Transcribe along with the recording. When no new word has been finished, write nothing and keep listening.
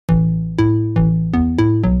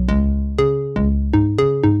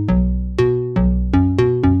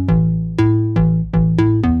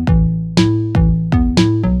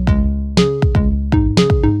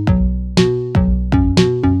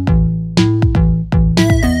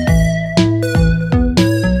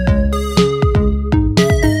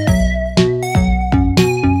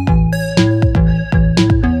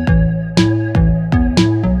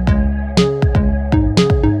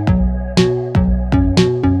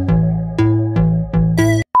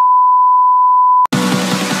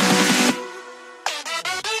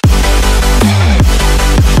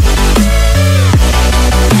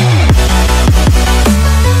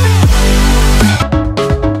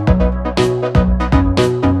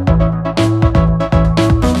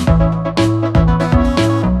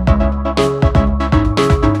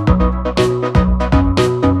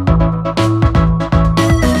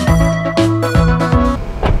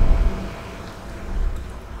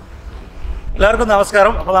എല്ലാവർക്കും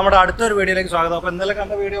നമസ്കാരം. അപ്പോൾ നമ്മുടെ അടുത്തൊരു വീഡിയോയിലേക്ക് സ്വാഗതം. അപ്പോൾ ഇന്നലെ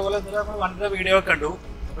കണ്ട വീഡിയോ പോലെ ഇന്നലെ നമ്മൾ വണ്ടിയുടെ വീഡിയോ കണ്ടു.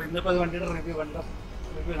 അപ്പോൾ ഇന്നിപ്പോൾ വണ്ടിയുടെ റിവ്യൂ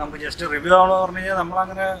നമുക്ക് ജസ്റ്റ് റിവ്യൂ ആണെന്ന് പറഞ്ഞു കഴിഞ്ഞാൽ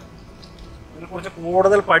നമ്മളങ്ങനെ ഇതിനെക്കുറിച്ച്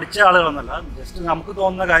കൂടുതൽ പഠിച്ച ആളുകളൊന്നുമല്ല. ജസ്റ്റ് നമുക്ക്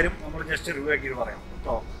തോന്നുന്ന കാര്യം നമ്മൾ ജസ്റ്റ് റിവ്യൂ ആക്കി പറയാം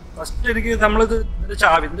കേട്ടോ. ഫസ്റ്റ് എനിക്ക് ഇതിൻ്റെ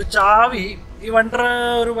ചാവി ഈ വണ്ടിയുടെ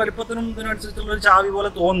ഒരു വലിപ്പത്തിനും ഇതിനനുസരിച്ചുള്ളൊരു ചാവി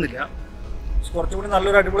പോലെ തോന്നുന്നില്ല. കുറച്ചുകൂടി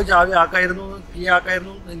നല്ലൊരു അടിപൊളി ചാവി കീ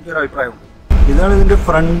ആക്കായിരുന്നു എനിക്കൊരു അഭിപ്രായമുണ്ട്. ഇതാണ് ഇതിൻ്റെ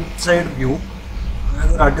ഫ്രണ്ട് സൈഡ് വ്യൂ.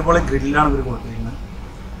 അതായത് ഒരു അടിപൊളി ഗ്രില്ലാണ് ഇവർ കൊടുത്തിരിക്കുന്നത്.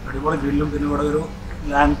 അടിപൊളി ഗ്രില്ലും പിന്നെ ഇവിടെ ഒരു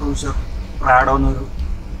ലാൻഡ് ക്രൂസർ പ്രാഡോ എന്നൊരു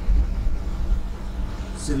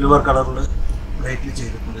സിൽവർ കളറിൽ പ്ലേറ്റിൽ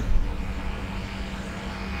ചെയ്തിട്ടുണ്ട്.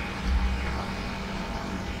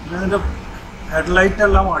 പിന്നെ ഇതിൻ്റെ ഹെഡ്ലൈറ്റ്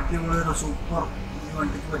എല്ലാം അടിപൊളി ഒരു സൂപ്പർ ഈ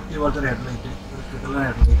വണ്ടിക്ക് പറ്റിയ പോലത്തെ ഒരു ഹെഡ്ലൈറ്റ്, ഒരു കിട്ടുന്ന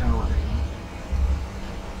ഹെഡ്ലൈറ്റാണ് കൊടുത്തിരിക്കുന്നത്.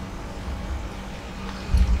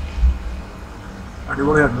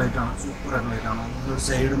 അടിപൊളി ഹെഡ്ലൈറ്റാണ്, സൂപ്പർ ഹെഡ്ലൈറ്റാണ്. ഒരു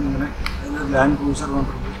സൈഡിൽ നിന്ന് ഇങ്ങനെ ലാൻഡ് ക്രൂസർ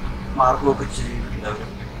കൊണ്ടുള്ള മാർക്കൊക്കെ ചെയ്യുന്നുണ്ട് അവർ.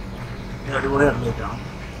 ഇത് അടിപൊളി ഹെഡ്ലൈറ്റാണ്.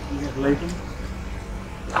 ഈ ഹെഡ്ലൈറ്റും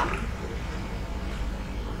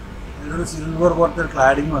ഇതിലൊരു സിൽവർ പോലത്തെ ഒരു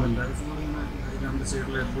ക്ലാഡിങ് വന്നിട്ടുണ്ട്. അത് ഫുൾ ഇങ്ങനെ രണ്ട്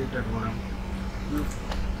സൈഡിൽ ഹെഡ്ലൈറ്റ് അടിപൊളിയാണ്.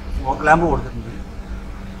 ഫോഗ് ലാമ്പ് കൊടുത്തിട്ടുണ്ട്.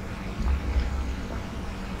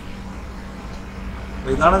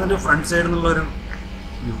 അപ്പോൾ ഇതാണ് ഇതിൻ്റെ ഫ്രണ്ട് സൈഡിൽ നിന്നുള്ളൊരു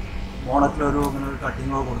വ്യൂ. ബോണറ്റിലൊരു അങ്ങനെ ഒരു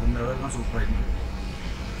കട്ടിങ്ങൊക്കെ കൊടുത്തിട്ടുണ്ട്. അതെല്ലാം സൂപ്പറായിട്ടുണ്ട്.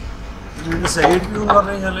 ഇതിൻ്റെ സൈഡ് വ്യൂ എന്ന്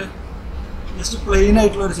പറഞ്ഞു കഴിഞ്ഞാൽ ജസ്റ്റ് പ്ലെയിൻ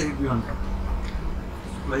ആയിട്ടുള്ളൊരു സൈഡ് വ്യൂ ആണ്.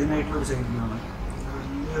 പ്ലെയിൻ ആയിട്ടുള്ളൊരു സൈഡ് വ്യൂ ആണ്.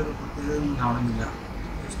 വലിയ ഒരു പ്രത്യേകത ഒന്നും കാണുന്നില്ല.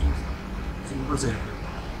 Just simple side view.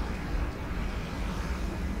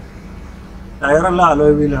 ടയറെല്ലാം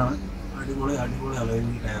alloy വീലാണ്. അടിപൊളി അലോയ്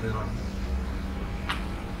വീൽ ടയറുകളാണ്.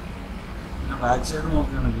 പിന്നെ ബാക്ക് സൈഡ്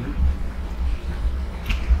നോക്കുകയാണെങ്കിൽ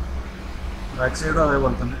ബാക്ക് സൈഡും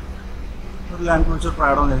അതേപോലെ തന്നെ ഒരു ലാൻഡ് ക്രൂസർ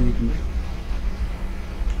പ്രാഡോ നൽകിയിട്ടുണ്ട്.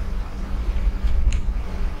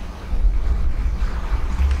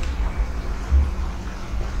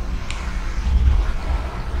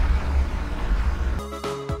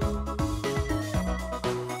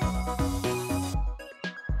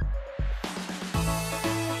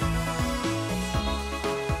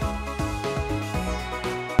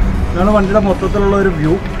 ഇതാണ് വണ്ടിയുടെ മൊത്തത്തിലുള്ള ഒരു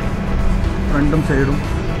വ്യൂ, ഫ്രണ്ടും സൈഡും.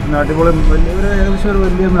 പിന്നെ അടിപൊളി ഏകദേശം ഒരു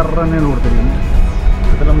വലിയ മിറർ തന്നെയാണ് കൊടുത്തിരിക്കുന്നത്.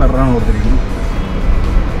 ഇത്തരം മിററാണ് കൊടുത്തിരിക്കുന്നത്.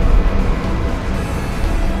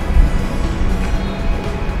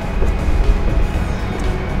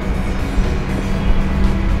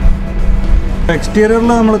 എക്സ്റ്റീരിയറിൽ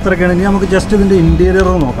നമ്മൾ ഇത്രയൊക്കെയാണ്. ഇനി നമുക്ക് ജസ്റ്റ് ഇതിൻ്റെ ഇൻറ്റീരിയർ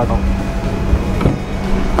നോക്കാം കേട്ടോ.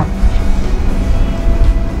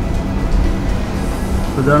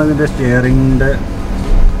 ഇതാണ് ഇതിൻ്റെ സ്റ്റിയറിങ്ങിൻ്റെ.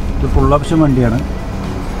 ഇത് ഫുൾ ഓപ്ഷൻ വണ്ടിയാണ്.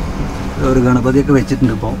 ഒരു ഗണപതിയൊക്കെ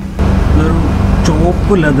വെച്ചിട്ടുണ്ട്. ഇപ്പോൾ ഇതൊരു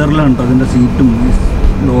ചോപ്പ് ലെതറിലാണ് കേട്ടോ അതിൻ്റെ സീറ്റും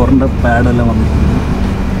ഡോറിൻ്റെ പാഡെല്ലാം വന്നിട്ടുണ്ട്.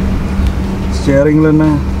 സ്റ്റിയറിങ്ങിൽ തന്നെ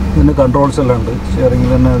ഇതിൻ്റെ കൺട്രോൾസ് എല്ലാം ഉണ്ട്.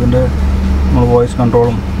 സ്റ്റിയറിങ്ങിൽ തന്നെ അതിൻ്റെ നമ്മൾ വോയിസ്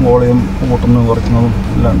കൺട്രോളും വോളിയം കൂട്ടുന്നതും കുറയ്ക്കുന്നതും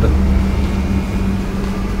എല്ലാം ഉണ്ട്.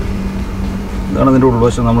 ഇതാണ് ഇതിൻ്റെ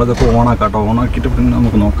ഉൾവശം. നമ്മളിതൊക്കെ ഓണാക്കാം കേട്ടോ. ഓണാക്കിയിട്ട് പിന്നെ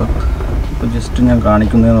നമുക്ക് നോക്കാം. ഇപ്പോൾ ജസ്റ്റ് ഞാൻ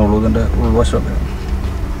കാണിക്കുന്നതെന്നുള്ളൂ ഇതിൻ്റെ ഉൾവശമൊക്കെ.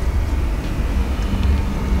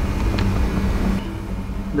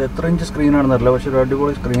 ഇത് എത്ര ഇഞ്ച് സ്ക്രീനാണെന്നറിയില്ല, പക്ഷേ ഒരു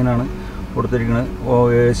അടിപൊളി സ്ക്രീനാണ് കൊടുത്തിരിക്കുന്നത്.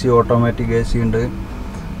 AC ഓട്ടോമാറ്റിക് AC ഉണ്ട്.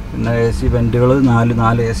 പിന്നെ AC വെൻറ്റുകൾ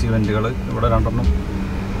നാല് AC വെൻറ്റുകൾ. ഇവിടെ രണ്ടെണ്ണം,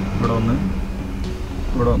 ഇവിടെ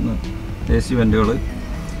ഒന്ന് AC വെൻറ്റുകൾ.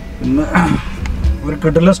 പിന്നെ ഒരു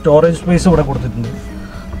കിട്ടില്ല സ്റ്റോറേജ് സ്പേസ് ഇവിടെ കൊടുത്തിട്ടുണ്ട്.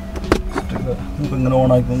 ഇപ്പോൾ ഇങ്ങനെ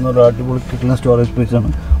ഓണാക്കുന്ന ഒരു അടിപൊളി കിട്ടില്ല സ്റ്റോറേജ്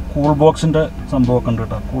സ്പേസാണ്. കൂൾ ബോക്സിൻ്റെ സംഭവമൊക്കെ ഉണ്ട്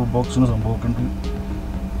കേട്ടോ. കൂൾ ബോക്സിന് സംഭവമൊക്കെ ഉണ്ട്.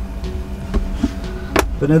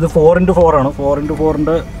 പിന്നെ ഇത് 4x4 ആണ്.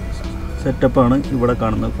 4x4ൻ്റെ സെറ്റപ്പാണ് ഇവിടെ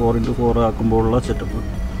കാണുന്നത്. 4x4 ആക്കുമ്പോഴുള്ള setup.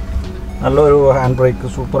 നല്ലൊരു ഹാൻഡ് ബ്രേക്ക്,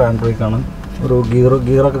 സൂപ്പർ ഹാൻഡ് ബ്രേക്കാണ്. ഒരു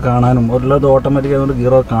ഗിയറൊക്കെ കാണാനും അല്ലാതെ ഓട്ടോമാറ്റിക് ആയതുകൊണ്ട്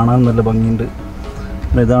ഗിയറൊക്കെ കാണാനും നല്ല ഭംഗിയുണ്ട്.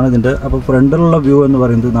 പിന്നെ ഇതാണ് ഇതിൻ്റെ. അപ്പോൾ ഫ്രണ്ടിലുള്ള വ്യൂ എന്ന്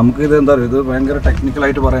പറയുന്നത് നമുക്കിത് എന്താ പറയുക, ഇത് ഭയങ്കര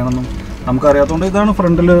ടെക്നിക്കലായിട്ട് പറയണമെന്നും നമുക്കറിയാത്തതുകൊണ്ട് ഇതാണ്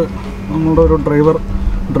ഫ്രണ്ടിൽ നമ്മുടെ ഒരു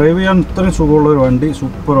ഡ്രൈവ് ചെയ്യാൻ ഇത്രയും സുഖമുള്ളൊരു വണ്ടി,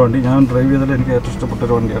 സൂപ്പർ വണ്ടി. ഞാൻ ഡ്രൈവ് ചെയ്തതിൽ എനിക്ക് ഏറ്റവും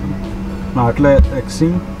ഇഷ്ടപ്പെട്ടൊരു വണ്ടിയാണ്. നാട്ടിലെ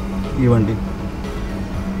എക്സിയും ഈ വണ്ടി.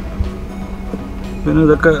 പിന്നെ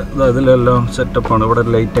ഇതൊക്കെ ഇതിലെല്ലാം സെറ്റപ്പാണ്. ഇവിടെ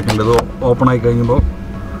ലൈറ്റൊക്കെ ഉണ്ട്. ഇത് ഓപ്പൺ ആയി കഴിയുമ്പോൾ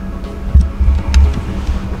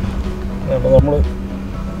നമ്മൾ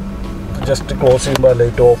ജസ്റ്റ് ക്ലോസ് ചെയ്യുമ്പോൾ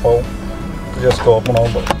ലൈറ്റ് ഓഫ് ആവും. ജസ്റ്റ് ഓപ്പൺ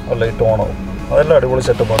ആകുമ്പോൾ ആ ലൈറ്റ് ഓൺ ആവും. അതെല്ലാം അടിപൊളി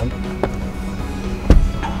സെറ്റപ്പാണ്.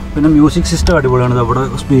 പിന്നെ മ്യൂസിക് സിസ്റ്റം അടിപൊളിയാണ്. അവിടെ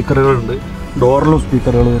സ്പീക്കറുകളുണ്ട്. ഡോറിലും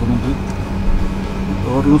സ്പീക്കറുകൾ വരുന്നുണ്ട്.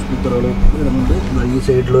 ഈ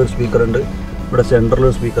സൈഡിലൊരു സ്പീക്കറുണ്ട്. ഇവിടെ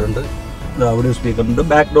സെൻറ്ററിലൊരു സ്പീക്കറുണ്ട്. അവിടെയും സ്പീക്കറുണ്ട്.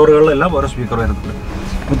 ബാക്ക് ഡോറുകളിലെല്ലാം ഓരോ സ്പീക്കർ വരുന്നുണ്ട്.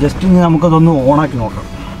 അപ്പോൾ ജസ്റ്റ് ഇനി നമുക്കതൊന്ന് ഓണാക്കി നോക്കാം.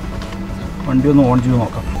 വണ്ടി ഒന്ന് ഓൺ ചെയ്ത്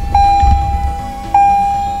നോക്കാം.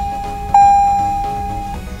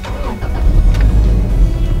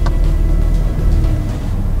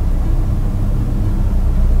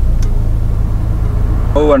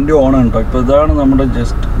 വണ്ടി ഓണാണ് കേട്ടോ. ഇപ്പോൾ ഇതാണ് നമ്മുടെ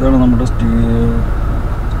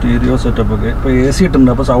സ്റ്റീരിയോ സെറ്റപ്പ് ഒക്കെ. ഇപ്പോൾ AC ഇട്ടുണ്ട്,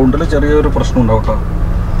 അപ്പോൾ സൗണ്ടിൽ ചെറിയൊരു പ്രശ്നം ഉണ്ടാവും കേട്ടോ.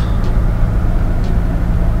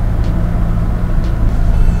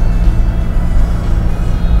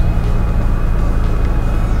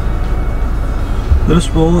 ഇതിൽ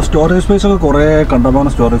സ്റ്റോറേജ് സ്പേസ് ഒക്കെ കുറേ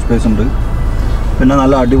കണ്ടമാനം സ്റ്റോറേജ് സ്പേസ് ഉണ്ട്. പിന്നെ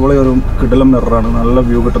നല്ല അടിപൊളി ഒരു കിടിലൻ മിററാണ്, നല്ല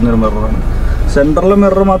വ്യൂ കിട്ടുന്നൊരു മിററാണ്. സെൻട്രലിലെ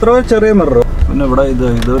മിറർ മാത്രമേ ചെറിയ മിറർ. പിന്നെ ഇവിടെ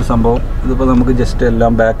ഇതൊരു സംഭവം. ഇതിപ്പോൾ നമുക്ക് ജസ്റ്റ്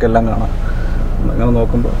എല്ലാം ബാക്കെല്ലാം കാണാം. അങ്ങനെ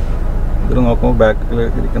നോക്കുമ്പോൾ ബാക്കിൽ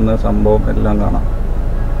ഇരിക്കുന്ന സംഭവം എല്ലാം കാണാം.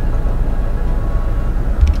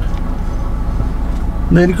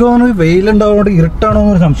 എനിക്ക് തോന്നുന്നു വെയിലുണ്ടാവുന്നതുകൊണ്ട് ഇരുട്ടാണോ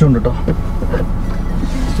എന്നൊരു സംശയമുണ്ട് കേട്ടോ.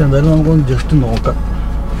 പക്ഷെ എന്തായാലും നമുക്കൊന്ന് ജസ്റ്റ് നോക്കാം.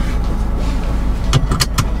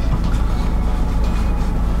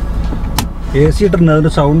 AC ഇട്ടിട്ടുണ്ട്,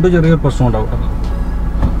 അതിൻ്റെ സൗണ്ട് ചെറിയൊരു പ്രശ്നം ഉണ്ടാവും കേട്ടോ.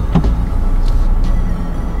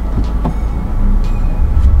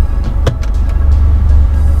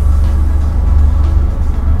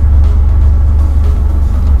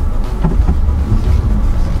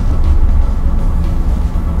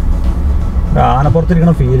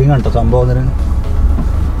 ആനപ്പുറത്തിരിക്കണ ഫീലിംഗ് ആണ് കേട്ടോ സംഭവത്തിന്.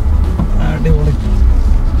 അടിപൊളി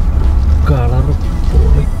കളറ്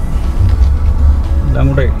പൊളി എല്ലാം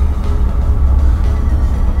കൂടെ.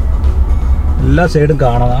 എല്ലാ സൈഡും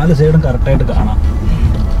കാണാം, 4 സൈഡും കറക്റ്റായിട്ട് കാണാം.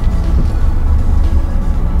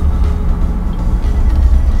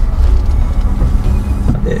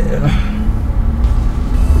 അതെ,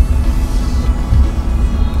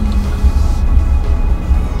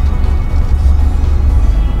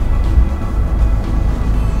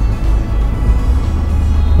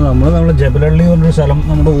 നമ്മൾ ജബലള്ളി എന്നൊരു സ്ഥലം,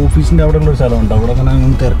 നമ്മുടെ ഓഫീസിൻ്റെ അവിടെ ഉള്ളൊരു സ്ഥലമുണ്ട്. അവിടെ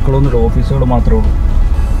അങ്ങനെ തിരക്കുകളൊന്നുമില്ല, ഓഫീസുകൾ മാത്രമേ ഉള്ളൂ.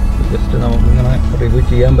 ജസ്റ്റ് നമുക്കിങ്ങനെ റിവ്യൂ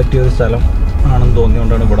ചെയ്യാൻ പറ്റിയ ഒരു സ്ഥലം ആണെന്ന്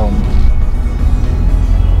തോന്നിയുകൊണ്ടാണ് ഇവിടെ വന്നത്.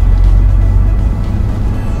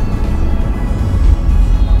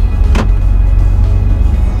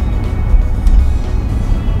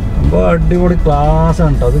 അപ്പോൾ അടിപൊളി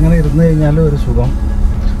ക്ലാസ്സാണ് കേട്ടോ. അതിങ്ങനെ ഇരുന്ന് കഴിഞ്ഞാൽ ഒരു സുഖം,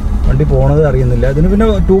 വണ്ടി പോണത് അറിയുന്നില്ല. അതിന് പിന്നെ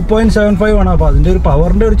 2.75 ആണ്. അപ്പോൾ അതിൻ്റെ ഒരു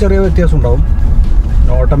പവറിൻ്റെ ഒരു ചെറിയ വ്യത്യാസം ഉണ്ടാവും.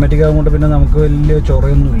 ഓട്ടോമാറ്റിക് ആകുകൊണ്ട് പിന്നെ നമുക്ക് വലിയ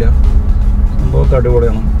ചൊറയൊന്നുമില്ല. സംഭവമൊക്കെ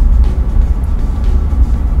അടിപൊളിയാണ്.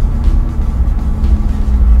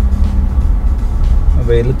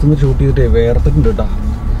 വെയിലത്തുനിന്ന് ഷൂട്ട് ചെയ്തിട്ടേ വേർത്തിട്ടുണ്ട് കേട്ടോ.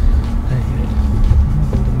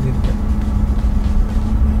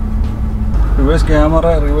 റിവേഴ്സ്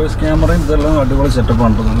ക്യാമറയും ഇതെല്ലാം അടിപൊളി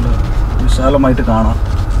സെറ്റപ്പാണ്. നല്ല വിശാലമായിട്ട് കാണാം,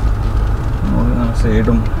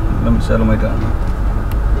 സൈഡും എല്ലാം വിശാലമായിട്ട് കാണാം.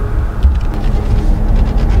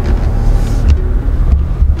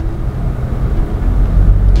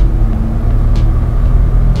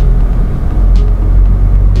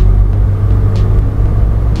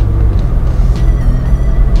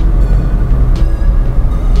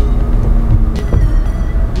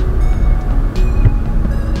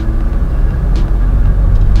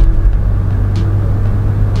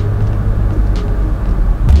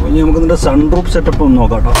 നമുക്ക് ഇതിൻ്റെ സൺറൂഫ് സെറ്റപ്പ് ഒന്ന്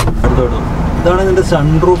നോക്കാം കേട്ടോ. ഇതാണ് ഇതിൻ്റെ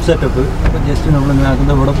സൺറൂഫ് സെറ്റപ്പ്. അപ്പോൾ ജസ്റ്റ് നമ്മളിങ്ങനെ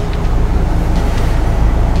ആക്കുന്നത് ഇവിടെ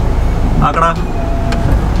ആക്കടാ,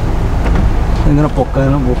 ഇങ്ങനെ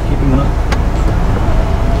പൊക്കിയിട്ട് ഇങ്ങനെ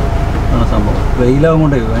ആണ് സംഭവം.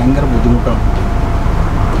 വെയിലാകുമ്പോണ്ടേ ഭയങ്കര ബുദ്ധിമുട്ടാണ്.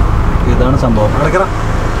 ഇതാണ് സംഭവം. അടയ്ക്കറ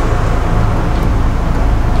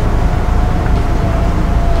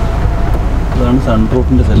ഇതാണ്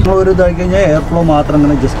സൺറൂഫിൻ്റെ സെറ്റപ്പ്. ഒരു ഇതായി കഴിഞ്ഞാൽ എയർ ഫ്ലോ മാത്രം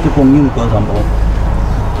ഇങ്ങനെ ജസ്റ്റ് പൊങ്ങി നിൽക്കുക സംഭവം.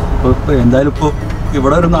 ഇപ്പോൾ എന്തായാലും ഇപ്പോൾ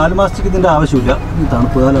ഇവിടെ ഒരു 4 മാസത്തേക്ക് ഇതിൻ്റെ ആവശ്യമില്ല. ഈ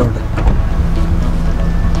തണുപ്പ് കാലമാവട്ടെ.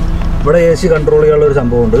 ഇവിടെ AC കൺട്രോൾ ചെയ്യാനുള്ളൊരു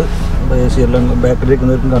സംഭവമുണ്ട്. ഇവിടെ AC എല്ലാം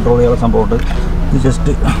ബാക്കിലിരിക്കുന്നവർക്കും കൺട്രോൾ ചെയ്യാനുള്ള സംഭവമുണ്ട്. ഇത്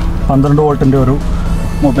ജസ്റ്റ് 12 വോൾട്ടിൻ്റെ ഒരു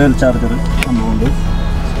മൊബൈൽ ചാർജർ സംഭവമുണ്ട്.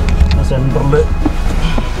 സെൻറ്ററിൽ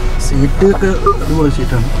സീറ്റ് ഒക്കെ അടിപൊളി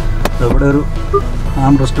സീറ്റാണ്. ഇവിടെ ഒരു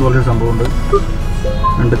ആം റെസ്റ്റ് പോലൊരു സംഭവമുണ്ട്.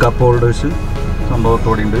 2 കപ്പ് ഹോൾഡേഴ്സ് സംഭവമൊക്കെ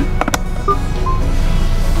ഇവിടെ ഉണ്ട്.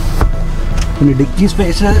 പിന്നെ ഡിക്കി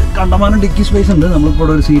സ്പേസ്, കണ്ടമാനം ഡിക്കി സ്പേസ് ഉണ്ട്. നമ്മളിപ്പോൾ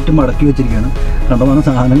ഒരു സീറ്റ് മടക്കി വെച്ചിരിക്കുകയാണ്, കണ്ടമാനം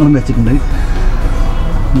സാധനങ്ങളും വെച്ചിട്ടുണ്ട്.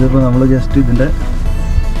 ഇതിപ്പോൾ നമ്മൾ ജസ്റ്റ് ഇതിൻ്റെ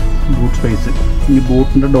ബൂട്ട് സ്പേസ്, ഈ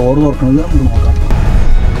ബൂട്ടിൻ്റെ ഡോറ് തുറക്കുന്നത് നമുക്ക് നോക്കാം.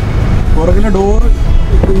 പുറകിലെ ഡോറ്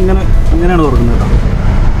ഇങ്ങനെയാണ് തുറക്കുന്നത് കേട്ടോ.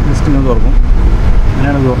 ജസ്റ്റ് ഇങ്ങനെ തുറക്കും,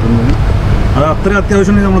 ഇങ്ങനെയാണ് തുറക്കുന്നത്. അത് അത്രയും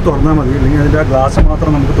അത്യാവശ്യമുണ്ടെങ്കിൽ നമ്മൾ തുറന്നാൽ മതി. അല്ലെങ്കിൽ അതിൻ്റെ ആ ഗ്ലാസ്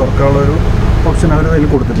മാത്രം നമുക്ക് തുറക്കാനുള്ളൊരു ഓപ്ഷൻ അവർ അതിൽ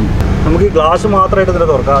കൊടുത്തിട്ടുണ്ട്. നമുക്ക് ഈ ഗ്ലാസ് മാത്രമായിട്ട് ഇതിൽ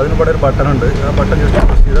തുറക്കാം. അതിന് ഇവിടെ ഒരു ബട്ടൺ ഉണ്ട്. ആ ബട്ടൺ ജസ്റ്റ്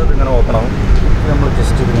പ്രസ് ചെയ്താൽ ഇതിങ്ങനെ ഓപ്പൺ ആവും. നമ്മൾ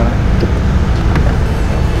ജസ്റ്റ് ഇങ്ങനെ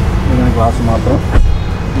ഗ്ലാസ് മാത്രം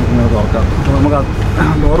ഇങ്ങനെ തുറക്കാം. അപ്പോൾ നമുക്ക്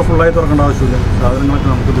ഡോറ് ഫുള്ളായി തുറക്കേണ്ട ആവശ്യമില്ല. സാധനങ്ങളൊക്കെ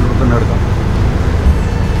നമുക്ക് ഇതിലൂടെ തന്നെ എടുക്കാം.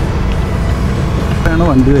 ഇത്രയാണ്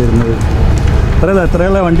വണ്ടി വരുന്നത്.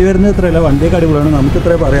 എത്രയല്ല വണ്ടി വരുന്നത്, ഇത്രയല്ല വണ്ടിയൊക്കെ അടിപൊളിയാണ്. നമുക്ക്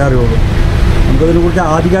ഇത്രേ പറയാറിയുള്ളൂ. നമുക്കതിനെക്കുറിച്ച്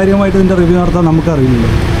ആധികാരികമായിട്ട് ഇതിൻ്റെ റിവ്യൂ നടത്താൻ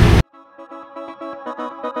നമുക്കറിയില്ലല്ലോ.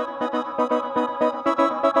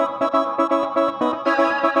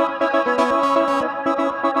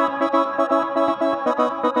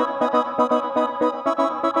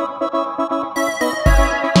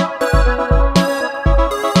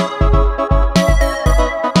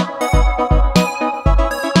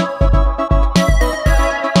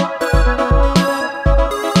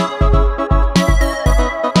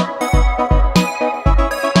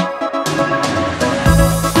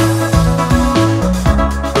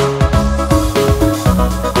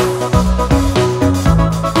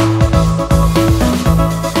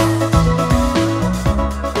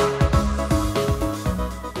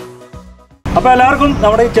 അപ്പോൾ എല്ലാവർക്കും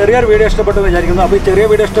നമ്മുടെ ഈ ചെറിയൊരു വീഡിയോ ഇഷ്ടപ്പെട്ടു വിചാരിക്കുന്നു. അപ്പോൾ ഈ ചെറിയ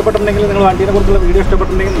വീഡിയോ ഇഷ്ടപ്പെട്ടിട്ടുണ്ടെങ്കിൽ, നിങ്ങൾ വണ്ടീനെ കുറിച്ചുള്ള വീഡിയോ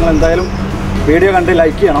ഇഷ്ടപ്പെട്ടിട്ടുണ്ടെങ്കിൽ നിങ്ങൾ എന്തായാലും വീഡിയോ കണ്ട്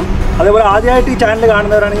ലൈക്ക് ചെയ്യണം. അതേപോലെ ആദ്യമായിട്ട് ഈ ചാനൽ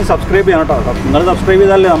കാണുന്നവരാണെങ്കിൽ സബ്സ്ക്രൈബ് ചെയ്യണം കേട്ടോ. നിങ്ങൾ സബ്സ്ക്രൈബ്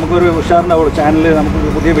ചെയ്താലേ നമുക്കൊരു ഉഷാറുണ്ടാവുള്ളൂ ചാനലിൽ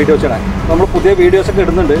നമുക്ക് പുതിയ വീഡിയോസ് ഇടാൻ. നമ്മൾ പുതിയ വീഡിയോസൊക്കെ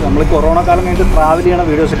ഇടുന്നുണ്ട്. നമ്മൾ കൊറോണ കാലം കഴിഞ്ഞിട്ട് ട്രാവൽ ചെയ്യണ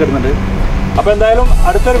വീഡിയോസൊക്കെ ഇടുന്നുണ്ട്. അപ്പോൾ എന്തായാലും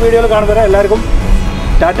അടുത്തൊരു വീഡിയോയിൽ കാണുന്നവരെ എല്ലാവർക്കും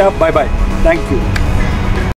Tata, bye bye, thank you.